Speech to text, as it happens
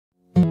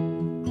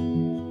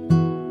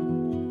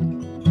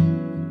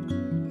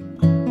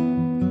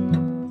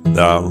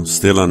Thou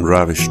still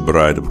unravished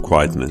bride of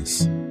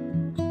quietness,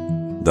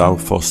 thou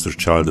foster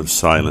child of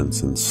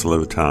silence and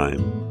slow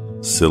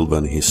time,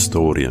 Sylvan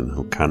historian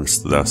who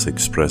canst thus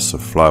express a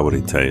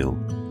flowery tale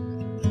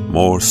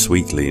more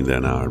sweetly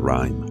than our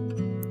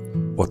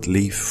rhyme. What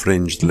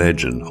leaf-fring'd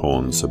legend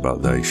haunts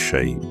about thy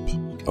shape,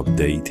 of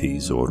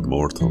deities or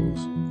mortals,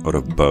 or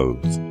of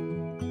both?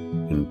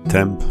 In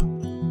Tempe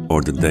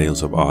or the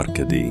dales of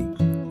Arcady,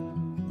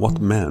 what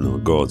men or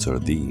gods are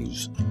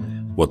these?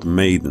 What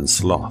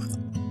maidens loth?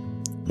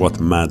 What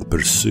mad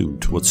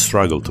pursuit? What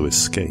struggle to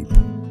escape?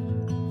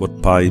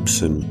 What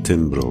pipes and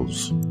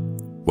timbrels?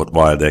 What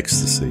wild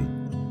ecstasy?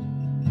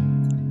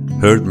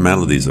 Heard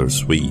melodies are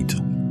sweet,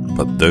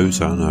 but those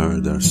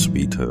unheard are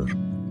sweeter.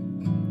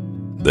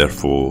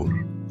 Therefore,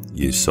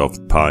 ye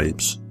soft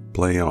pipes,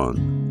 play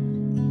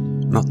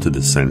on, not to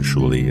the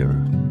sensual ear,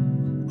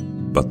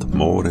 but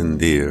more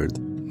endeared,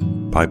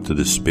 pipe to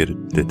the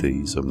spirit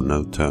ditties of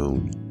no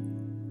tone.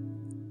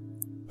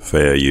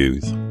 Fair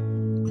youth,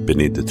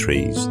 beneath the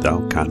trees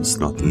thou canst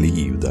not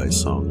leave thy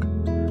song,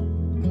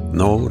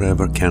 nor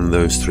ever can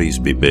those trees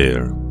be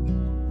bare.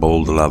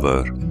 Bold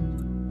lover,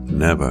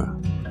 never,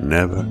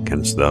 never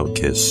canst thou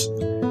kiss,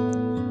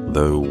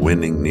 though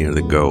winning near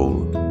the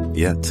goal,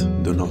 yet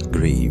do not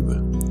grieve,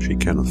 she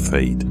cannot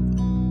fade,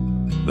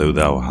 though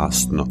thou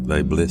hast not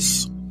thy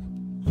bliss.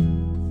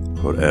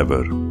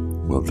 Forever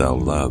wilt thou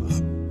love,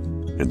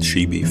 and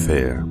she be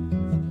fair.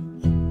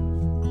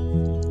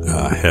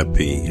 Ah,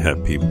 happy,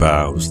 happy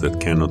boughs that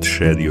cannot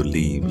shed your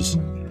leaves,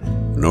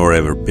 nor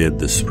ever bid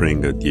the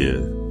spring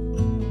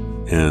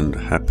adieu, and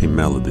happy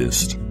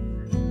melodies,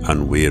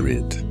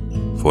 unwearied,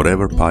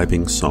 forever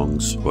piping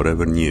songs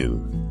forever new.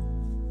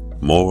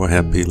 More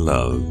happy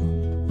love,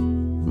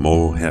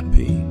 more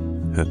happy,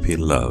 happy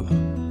love,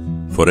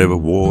 forever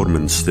warm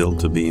and still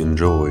to be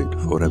enjoyed,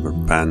 forever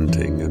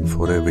panting and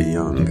forever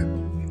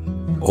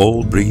young,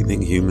 all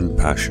breathing human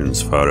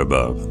passions far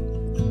above,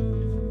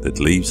 that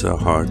leaves our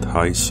heart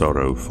high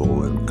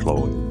sorrowful and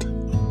cloyed,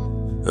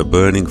 a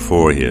burning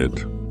forehead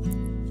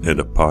and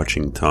a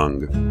parching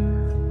tongue.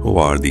 Who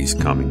are these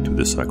coming to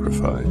the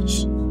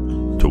sacrifice?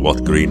 To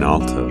what green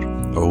altar,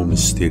 O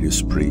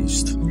mysterious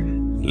priest,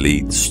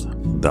 leadst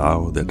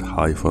thou that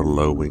high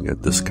furlowing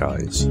at the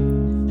skies,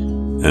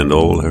 and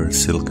all her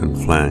silken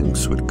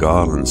flanks with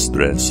garlands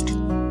dressed?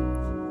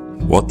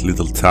 What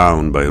little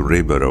town by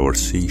river or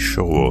sea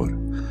shore,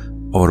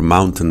 or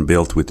mountain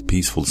built with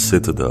peaceful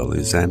citadel,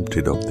 is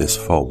emptied of this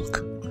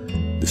folk,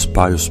 this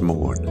pious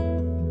morn?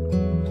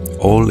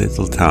 O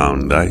little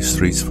town, thy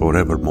streets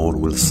forevermore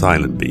will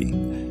silent be,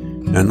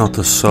 and not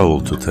a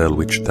soul to tell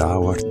which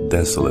thou art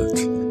desolate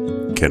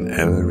can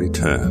ever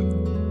return.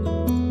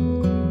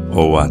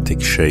 O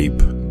Attic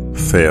shape,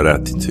 fair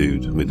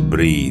attitude, with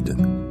breed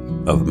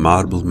of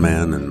marble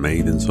men and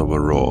maidens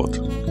overwrought,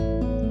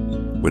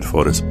 with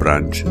forest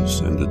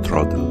branches and the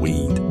trodden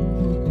weed,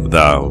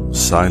 thou,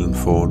 silent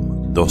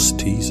form, dost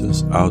tease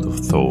us out of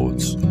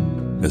thoughts,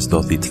 as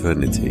doth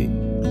eternity.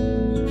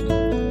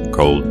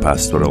 Cold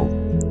pastoral,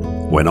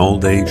 when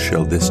old age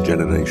shall this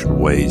generation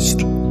waste,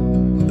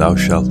 thou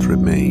shalt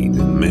remain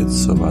in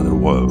midst of other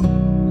woe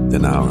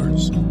than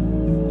ours,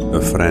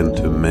 a friend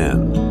to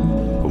men,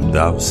 whom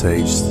thou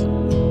say'st,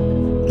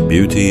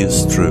 beauty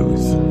is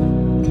truth,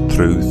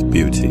 truth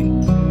beauty,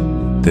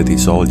 that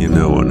is all you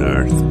know on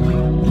earth,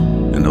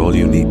 and all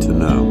you need to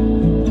know.